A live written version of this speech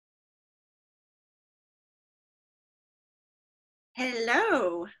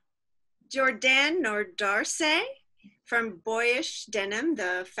Hello, Jordan Nodarse from Boyish Denim,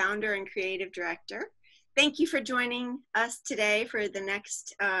 the founder and creative director. Thank you for joining us today for the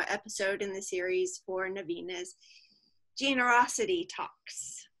next episode in the series for Naveena's Generosity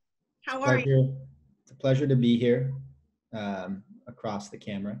Talks. How are you? It's a pleasure to be here across the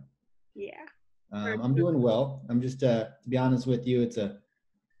camera. Yeah. I'm doing well. I'm just, to be honest with you, it's a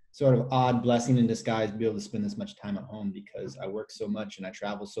sort of odd blessing in disguise to be able to spend this much time at home because I work so much and I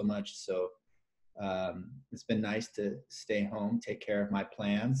travel so much. So it's been nice to stay home, take care of my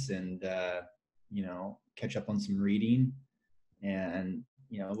plants and, catch up on some reading and,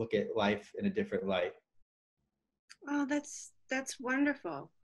 look at life in a different light. Oh, that's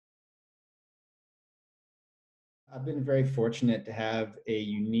wonderful. I've been very fortunate to have a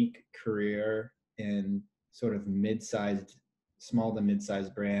unique career in sort of mid-sized, small to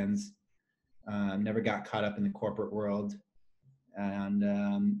mid-sized brands. Never got caught up in the corporate world. And,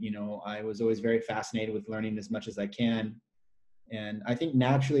 I was always very fascinated with learning as much as I can. And I think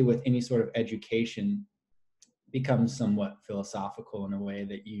naturally with any sort of education becomes somewhat philosophical in a way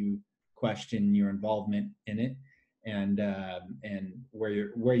that you question your involvement in it and where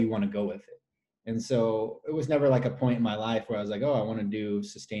you want to go with it. And so it was never like a point in my life where I was like, oh, I want to do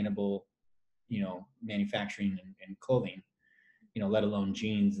sustainable, manufacturing and clothing, let alone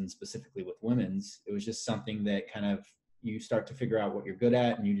jeans and specifically with women's. It was just something that kind of you start to figure out what you're good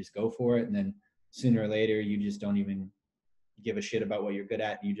at and you just go for it. And then sooner or later, you just don't even give a shit about what you're good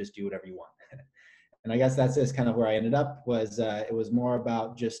at. And you just do whatever you want. And I guess that's just kind of where I ended up was it was more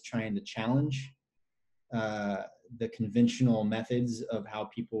about just trying to challenge the conventional methods of how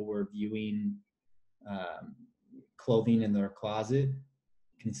people were viewing clothing in their closet,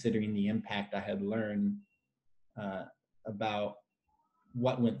 considering the impact I had learned about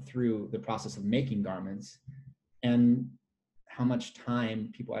what went through the process of making garments and how much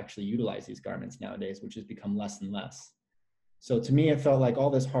time people actually utilize these garments nowadays, which has become less and less. So to me, it felt like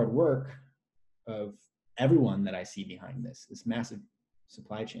all this hard work of everyone that I see behind this massive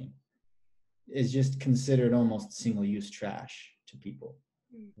supply chain is just considered almost single-use trash to people.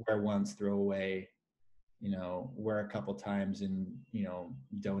 Wear once, throw away, wear a couple times and,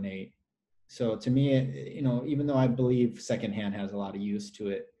 donate. So to me, even though I believe secondhand has a lot of use to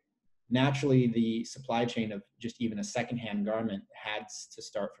it, naturally the supply chain of just even a secondhand garment had to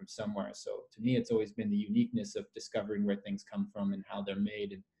start from somewhere. So to me, it's always been the uniqueness of discovering where things come from and how they're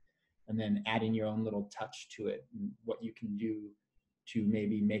made and then adding your own little touch to it and what you can do to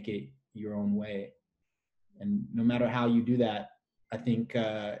maybe make it your own way. And no matter how you do that, I think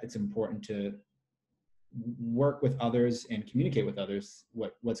it's important to work with others and communicate with others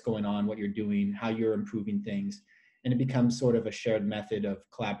what's going on, what you're doing, how you're improving things. And it becomes sort of a shared method of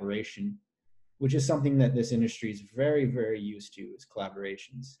collaboration, which is something that this industry is very, very used to, is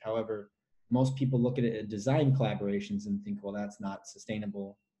collaborations. However, most people look at it as design collaborations and think, well, that's not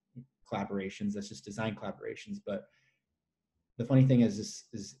sustainable collaborations, that's just design collaborations. But the funny thing is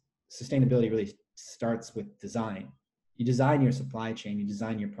sustainability really starts with design. You design your supply chain, you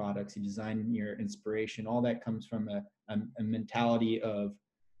design your products, you design your inspiration. All that comes from a mentality of,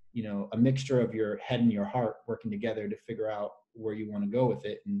 a mixture of your head and your heart working together to figure out where you want to go with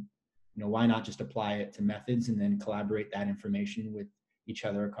it. And, why not just apply it to methods and then collaborate that information with each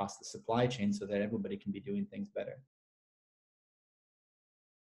other across the supply chain so that everybody can be doing things better.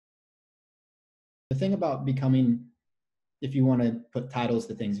 The thing about becoming, if you want to put titles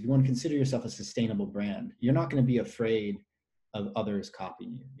to things, if you want to consider yourself a sustainable brand, you're not going to be afraid of others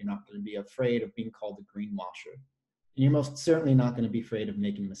copying you. You're not going to be afraid of being called a greenwasher. And you're most certainly not going to be afraid of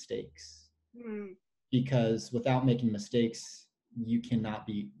making mistakes. Because without making mistakes, you cannot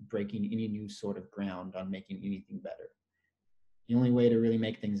be breaking any new sort of ground on making anything better. The only way to really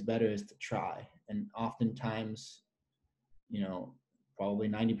make things better is to try. And oftentimes, probably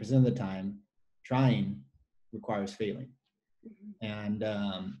 90% of the time, trying requires failing. And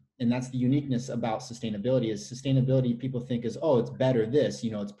that's the uniqueness about sustainability. Is sustainability people think is, oh, it's better this,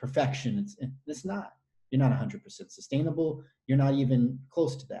 it's perfection. It's not. You're not 100% sustainable. You're not even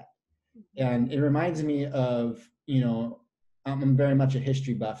close to that. And it reminds me of, I'm very much a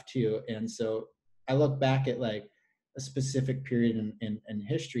history buff too. And so I look back at like a specific period in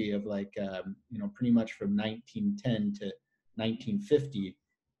history of like, pretty much from 1910 to 1950.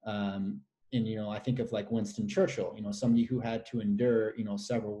 And, I think of like Winston Churchill, somebody who had to endure,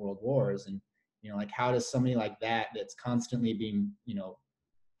 several world wars. And, like, how does somebody like that, that's constantly being,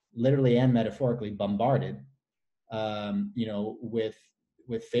 literally and metaphorically bombarded,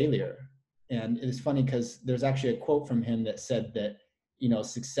 with failure. And it's funny because there's actually a quote from him that said that,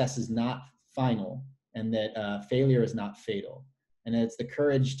 success is not final and that failure is not fatal. And it's the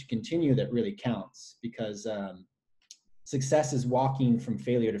courage to continue that really counts, because success is walking from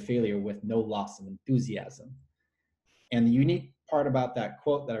failure to failure with no loss of enthusiasm. And the unique part about that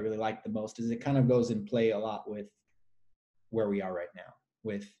quote that I really like the most is it kind of goes in play a lot with where we are right now,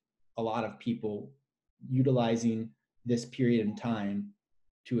 with a lot of people utilizing this period in time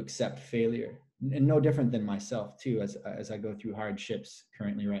to accept failure. And no different than myself too, as I go through hardships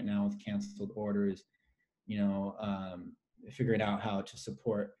currently right now with canceled orders, figuring out how to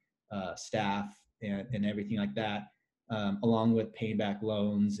support staff and everything like that, along with paying back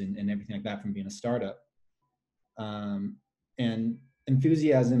loans and everything like that from being a startup. And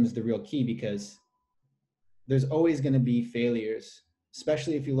enthusiasm is the real key, because there's always going to be failures,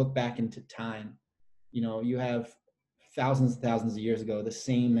 especially if you look back into time. You have thousands of years ago, the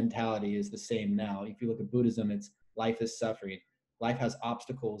same mentality is the same now. If you look at Buddhism, it's life is suffering. Life has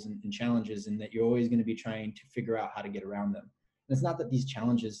obstacles and challenges, and that you're always going to be trying to figure out how to get around them. And it's not that these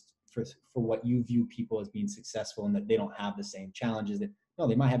challenges, for what you view people as being successful, and that they don't have the same challenges. No,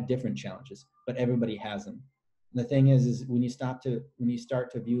 they might have different challenges, but everybody has them. And the thing is when you start to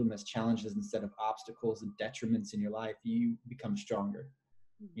view them as challenges instead of obstacles and detriments in your life, you become stronger.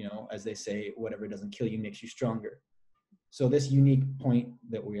 As they say, whatever doesn't kill you makes you stronger. So this unique point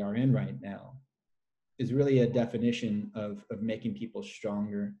that we are in right now is really a definition of making people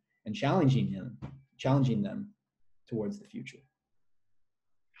stronger and challenging them towards the future.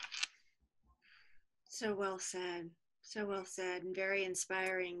 So well said. So well said, and very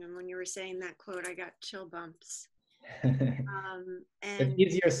inspiring. And when you were saying that quote, I got chill bumps. And it's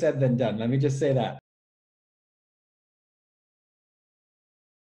easier said than done. Let me just say that.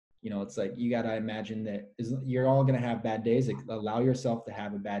 It's like, you got to imagine that you're all going to have bad days. Allow yourself to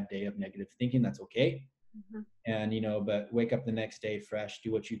have a bad day of negative thinking. That's okay. Mm-hmm. And, but wake up the next day fresh,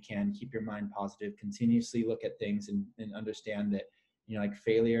 do what you can, keep your mind positive, continuously look at things and understand that, like,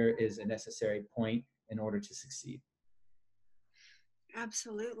 failure is a necessary point in order to succeed.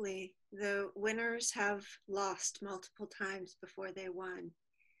 Absolutely. The winners have lost multiple times before they won.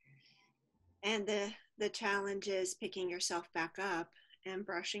 And the challenge is picking yourself back up and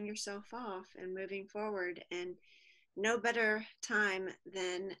brushing yourself off and moving forward. And no better time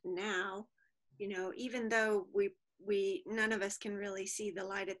than now, even though we none of us can really see the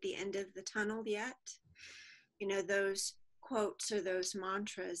light at the end of the tunnel yet. Those quotes or those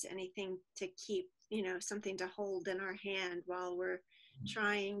mantras, anything to keep, something to hold in our hand while we're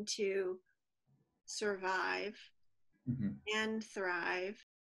trying to survive and thrive.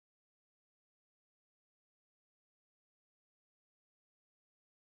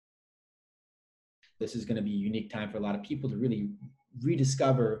 This is going to be a unique time for a lot of people to really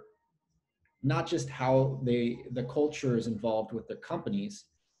rediscover not just how the culture is involved with their companies,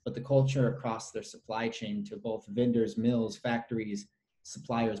 but the culture across their supply chain, to both vendors, mills, factories,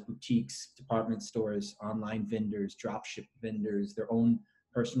 suppliers, boutiques, department stores, online vendors, dropship vendors, their own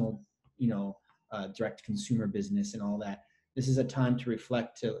personal, direct consumer business and all that. This is a time to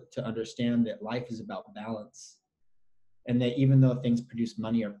reflect, to understand that life is about balance. And that even though things produce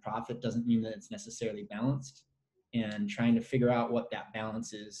money or profit doesn't mean that it's necessarily balanced. And trying to figure out what that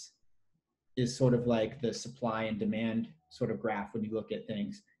balance is sort of like the supply and demand sort of graph when you look at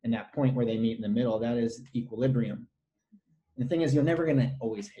things. And that point where they meet in the middle, that is equilibrium. And the thing is, you're never going to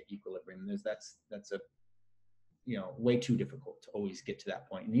always hit equilibrium. That's a way too difficult to always get to that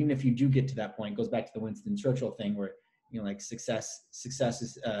point. And even if you do get to that point, it goes back to the Winston Churchill thing where, like, success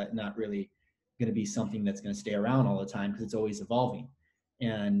is not really going to be something that's going to stay around all the time, because it's always evolving.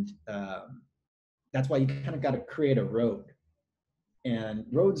 And that's why you kind of got to create a road, and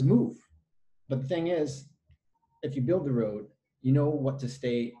roads move. But the thing is, if you build the road, you know what to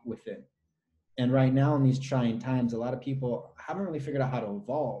stay within. And right now in these trying times, a lot of people haven't really figured out how to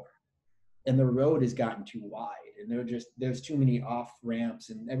evolve, and the road has gotten too wide, and there's too many off ramps,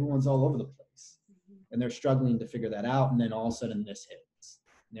 and everyone's all over the place, and they're struggling to figure that out. And then all of a sudden this hits,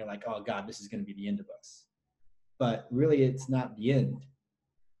 and they're like, oh God, this is going to be the end of us. But really, it's not the end.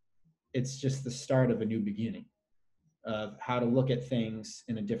 It's just the start of a new beginning, of how to look at things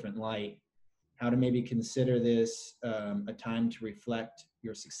in a different light, how to maybe consider this a time to reflect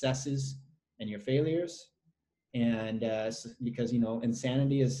your successes and your failures. And because,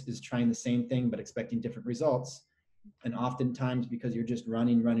 insanity is trying the same thing but expecting different results. And oftentimes, because you're just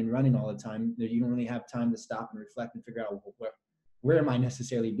running all the time, that you don't really have time to stop and reflect and figure out, where am I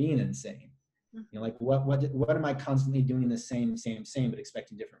necessarily being insane? Like what am I constantly doing the same but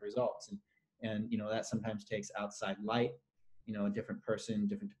expecting different results? And that sometimes takes outside light, a different person,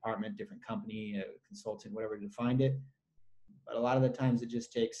 different department, different company, a consultant, whatever, to find it. But a lot of the times it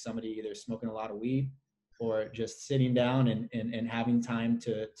just takes somebody either smoking a lot of weed or just sitting down and having time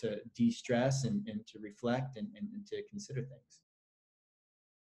to de-stress and to reflect and to consider things.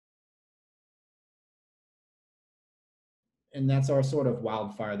 And that's our sort of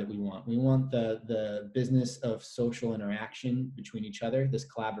wildfire that we want. We want the business of social interaction between each other, this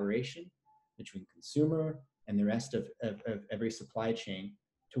collaboration between consumer and the rest of every supply chain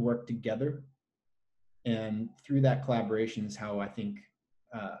to work together. And through that collaboration is how I think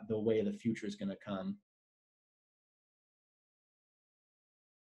the way of the future is going to come.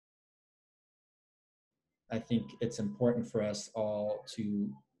 I think it's important for us all to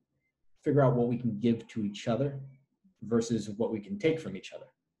figure out what we can give to each other versus what we can take from each other.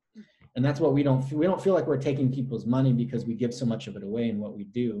 And that's what we don't feel like we're taking people's money because we give so much of it away in what we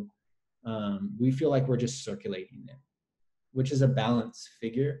do. We feel like we're just circulating it, which is a balance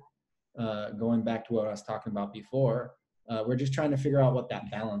figure. Going back to what I was talking about before, we're just trying to figure out what that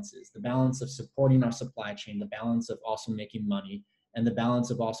balance is. The balance of supporting our supply chain, the balance of also making money, and the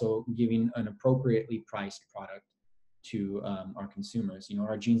balance of also giving an appropriately priced product to our consumers. You know,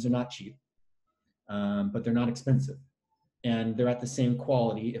 our jeans are not cheap, but they're not expensive. And they're at the same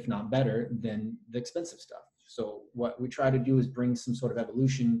quality, if not better, than the expensive stuff. So what we try to do is bring some sort of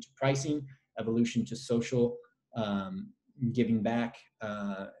evolution to pricing, evolution to social, giving back,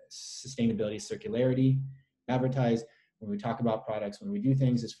 sustainability, circularity, advertise. When we talk about products, when we do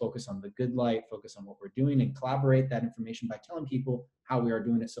things, is focus on the good light, focus on what we're doing, and collaborate that information by telling people how we are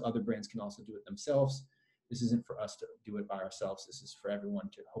doing it so other brands can also do it themselves. This isn't for us to do it by ourselves. This is for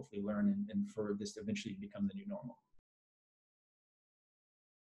everyone to hopefully learn and for this to eventually become the new normal.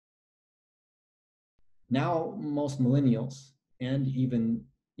 Now, most millennials and even,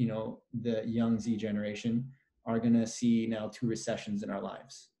 you know, the young Z generation are going to see now 2 recessions in our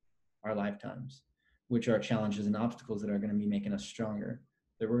lives, our lifetimes, which are challenges and obstacles that are going to be making us stronger,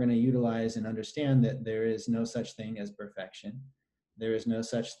 that we're going to utilize and understand that there is no such thing as perfection. There is no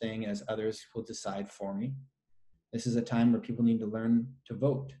such thing as others will decide for me. This is a time where people need to learn to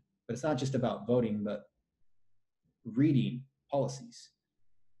vote. But it's not just about voting, but reading policies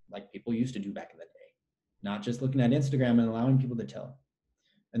like people used to do back in the day. Not just looking at Instagram and allowing people to tell.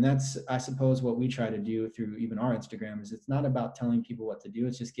 And that's, I suppose, what we try to do through even our Instagram is it's not about telling people what to do.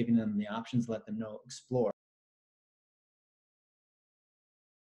 It's just giving them the options, let them know, explore.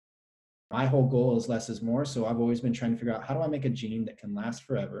 My whole goal is less is more. So I've always been trying to figure out how do I make a jean that can last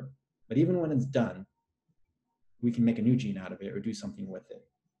forever, but even when it's done, we can make a new jean out of it or do something with it.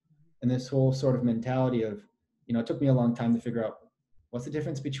 And this whole sort of mentality of, you know, it took me a long time to figure out what's the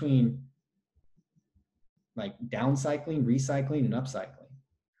difference between like downcycling, recycling, and upcycling.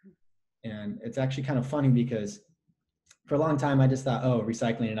 And it's actually kind of funny because for a long time I just thought, oh,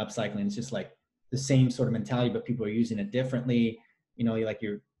 recycling and upcycling is just like the same sort of mentality, but people are using it differently. You know,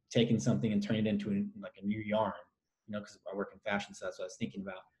 you're taking something and turning it into like a new yarn, you know, because I work in fashion, so that's what I was thinking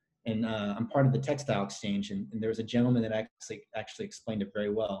about. And I'm part of the textile exchange, and there was a gentleman that actually explained it very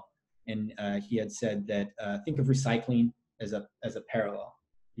well. And he had said that think of recycling as a parallel.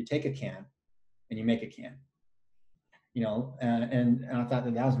 You take a can and you make a can, you know, and I thought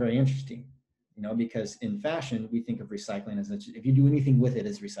that was very interesting, you know, because in fashion, we think of recycling as if you do anything with it,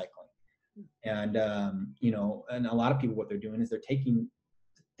 it's recycling. And, you know, and a lot of people, what they're doing is they're taking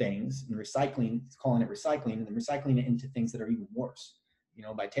things and recycling, calling it recycling, and then recycling it into things that are even worse, you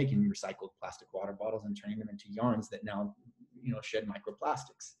know, by taking recycled plastic water bottles and turning them into yarns that now, you know, shed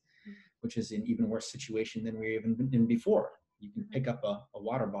microplastics, which is an even worse situation than we even been in before. You can pick up a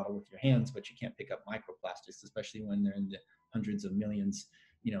water bottle with your hands, but you can't pick up microplastics, especially when they're in the hundreds of millions,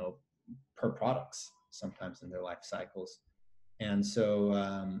 you know, per products, sometimes in their life cycles. And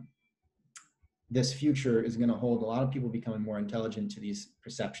so this future is going to hold a lot of people becoming more intelligent to these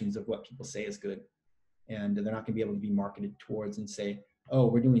perceptions of what people say is good. And they're not going to be able to be marketed towards and say, oh,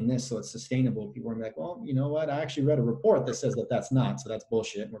 we're doing this, so it's sustainable. People are going to be like, well, you know what? I actually read a report that says that that's not, so that's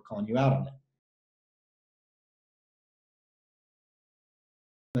bullshit, and we're calling you out on it.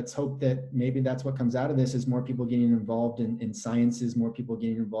 Let's hope that maybe that's what comes out of this is more people getting involved in sciences, more people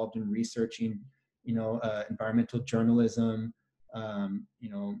getting involved in researching, you know, environmental journalism, you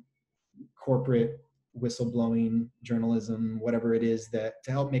know, corporate whistleblowing journalism, whatever it is, that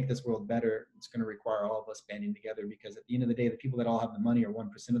to help make this world better, it's going to require all of us banding together, because at the end of the day, the people that all have the money are 1%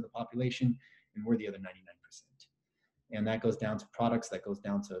 of the population, and we're the other 99%. And that goes down to products, that goes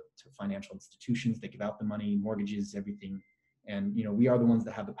down to financial institutions that give out the money, mortgages, everything. And, you know, we are the ones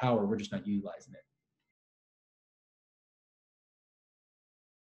that have the power. We're just not utilizing it.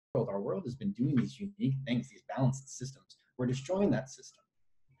 Our world has been doing these unique things, these balanced systems. We're destroying that system.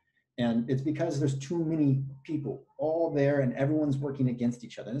 And it's because there's too many people all there and everyone's working against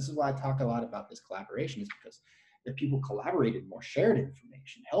each other. And this is why I talk a lot about this collaboration, is because if people collaborated more, shared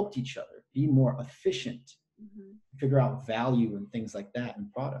information, helped each other, be more efficient, figure out value and things like that in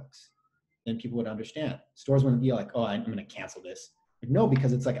products, then people would understand. Stores wouldn't be like, oh, I'm going to cancel this. Like, no,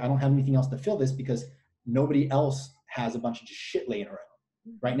 because it's like, I don't have anything else to fill this because nobody else has a bunch of just shit laying around.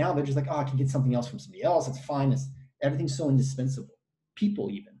 Right now, they're just like, oh, I can get something else from somebody else. It's fine. Everything's so indispensable.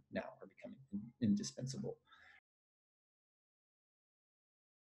 People even now are becoming indispensable.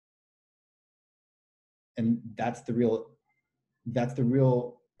 And that's the real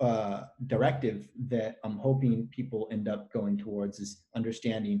directive that I'm hoping people end up going towards, is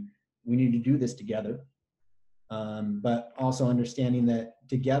understanding we need to do this together. But also understanding that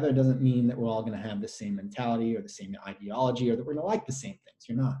together doesn't mean that we're all going to have the same mentality or the same ideology, or that we're going to like the same things.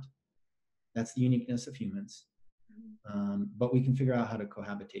 You're not. That's the uniqueness of humans. But we can figure out how to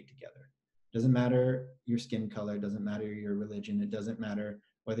cohabitate together. Doesn't matter your skin color, doesn't matter your religion, it doesn't matter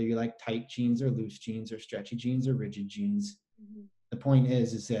whether you like tight jeans or loose jeans or stretchy jeans or rigid jeans. The point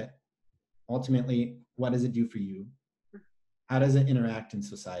is that ultimately, what does it do for you? How does it interact in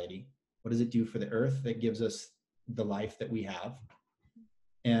society? What does it do for the earth that gives us the life that we have?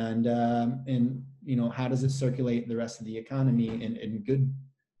 And you know, how does it circulate the rest of the economy and good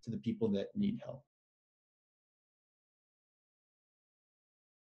to the people that need help?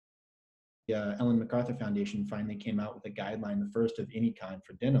 The Ellen MacArthur Foundation finally came out with a guideline, the first of any kind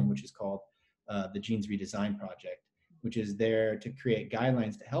for denim, which is called the Jeans Redesign Project, which is there to create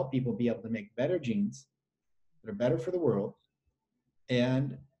guidelines to help people be able to make better jeans that are better for the world,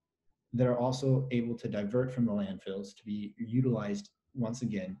 and that are also able to divert from the landfills to be utilized once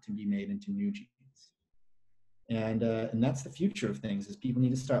again to be made into new jeans. And that's the future of things, is people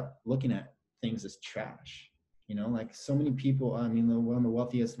need to start looking at things as trash. You know, like so many people, I mean, one of the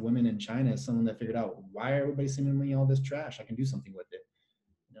wealthiest women in China is someone that figured out, why are everybody sending me all this trash? I can do something with it.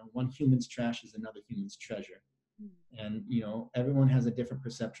 You know, one human's trash is another human's treasure. And, you know, everyone has a different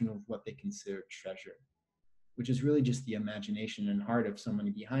perception of what they consider treasure, which is really just the imagination and heart of somebody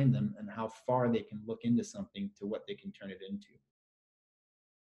behind them and how far they can look into something to what they can turn it into.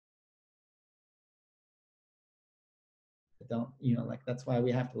 But don't, you know, like that's why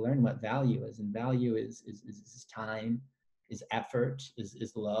we have to learn what value is. And value is time, is effort,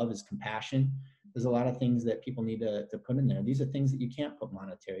 is love, is compassion. There's a lot of things that people need to put in there. These are things that you can't put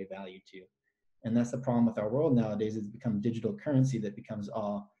monetary value to. And that's the problem with our world nowadays. It's become digital currency that becomes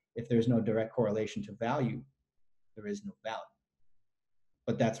all, if there's no direct correlation to value, there is no value.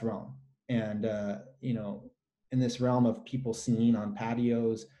 But that's wrong. And, you know, in this realm of people singing on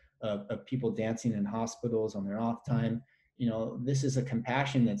patios, of people dancing in hospitals on their off time, you know, this is a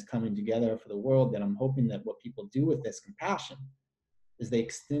compassion that's coming together for the world, that I'm hoping that what people do with this compassion is they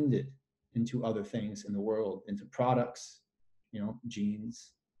extend it into other things in the world, into products, you know,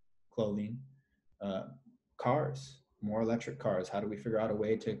 jeans, clothing, cars, more electric cars. How do we figure out a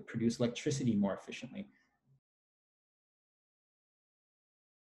way to produce electricity more efficiently?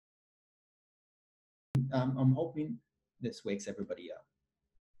 I'm hoping this wakes everybody up,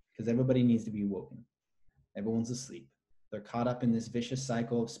 because everybody needs to be woken. Everyone's asleep. They're caught up in this vicious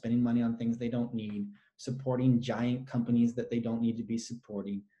cycle of spending money on things they don't need, supporting giant companies that they don't need to be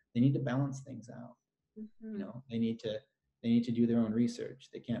supporting. They need to balance things out. You know, they need to do their own research.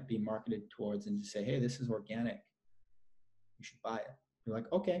 They can't be marketed towards and just say, hey, this is organic, you should buy it. You're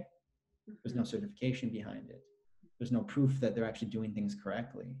like, okay. There's no certification behind it. There's no proof that they're actually doing things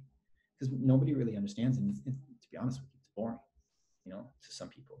correctly, because nobody really understands it. To be honest with you, it's boring. You know, to some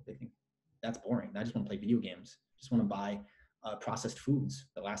people, they think that's boring. I just want to play video games. Just want to buy processed foods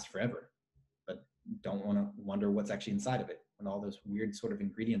that last forever, but don't want to wonder what's actually inside of it, when all those weird sort of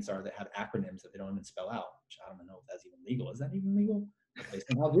ingredients are that have acronyms that they don't even spell out, which I don't even know if that's even legal. Is that even legal? But they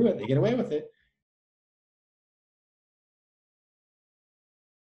somehow do it. They get away with it.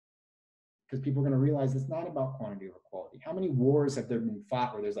 Because people are going to realize it's not about quantity or quality. How many wars have there been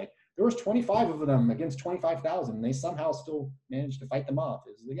fought where there's like, there was 25 of them against 25,000, and they somehow still managed to fight them off?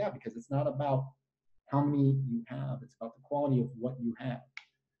 It's like, yeah, because it's not about how many you have. It's about the quality of what you have.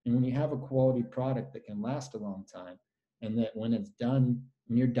 And when you have a quality product that can last a long time, and that when it's done,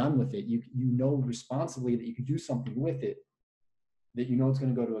 when you're done with it, you know responsibly that you can do something with it, that you know it's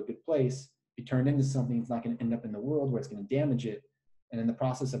going to go to a good place, be turned into something that's not going to end up in the world where it's going to damage it. And in the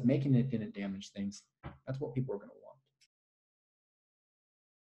process of making it didn't damage things. That's what people are going to want.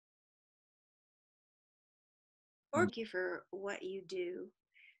 Thank you for what you do,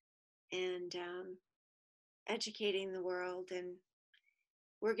 and educating the world. And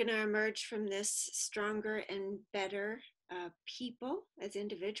we're going to emerge from this stronger and better people, as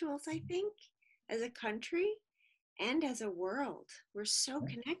individuals, I think, as a country, and as a world. We're so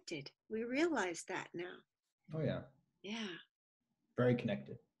connected. We realize that now. Oh yeah. Yeah. Very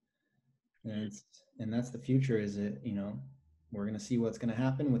connected. And that's the future, is it, you know, we're going to see what's going to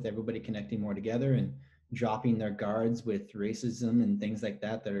happen with everybody connecting more together and dropping their guards with racism and things like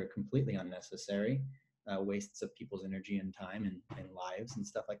that that are completely unnecessary, wastes of people's energy and time and lives and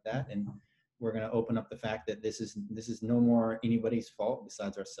stuff like that. And we're going to open up the fact that this is no more anybody's fault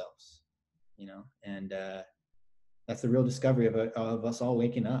besides ourselves, you know. And that's the real discovery of us all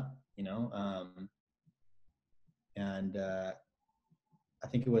waking up, you know. And I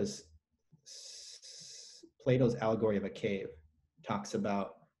think it was Plato's allegory of a cave talks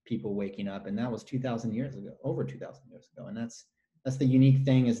about people waking up, and that was 2,000 years ago, over 2,000 years ago. And that's the unique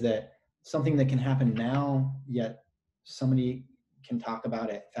thing, is that something that can happen now, yet somebody can talk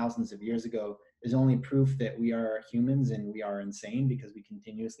about it thousands of years ago, is only proof that we are humans and we are insane, because we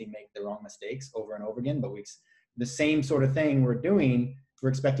continuously make the wrong mistakes over and over again. But the same sort of thing we're doing, we're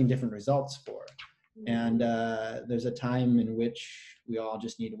expecting different results for. And there's a time in which we all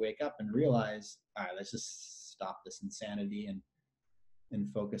just need to wake up and realize, all right, let's just stop this insanity and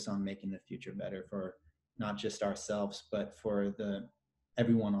focus on making the future better for not just ourselves, but for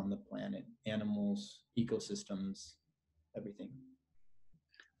everyone on the planet, animals, ecosystems, everything.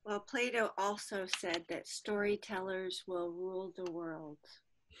 Well, Plato also said that storytellers will rule the world.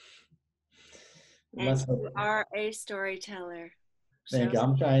 And you are a storyteller. Thank you.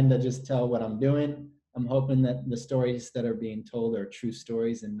 I'm trying to just tell what I'm doing. I'm hoping that the stories that are being told are true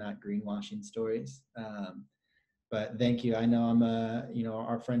stories and not greenwashing stories. But thank you. I know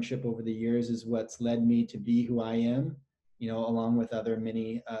our friendship over the years is what's led me to be who I am, you know, along with other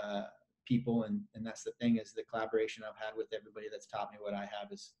many people. And that's the thing, is the collaboration I've had with everybody that's taught me what I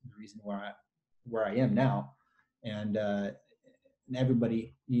have is the reason where I am now. And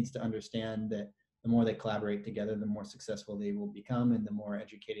everybody needs to understand that the more they collaborate together, the more successful they will become, and the more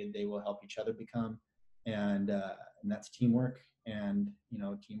educated they will help each other become. And that's teamwork. And, you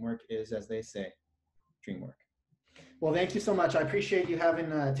know, teamwork is, as they say, dreamwork. Well, thank you so much. I appreciate you having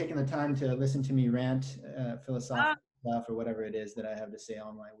taken the time to listen to me rant philosophical stuff, or whatever it is that I have to say,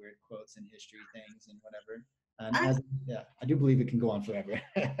 all my weird quotes and history things and whatever. And I do believe it can go on forever.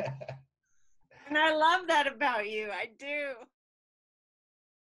 And I love that about you. I do.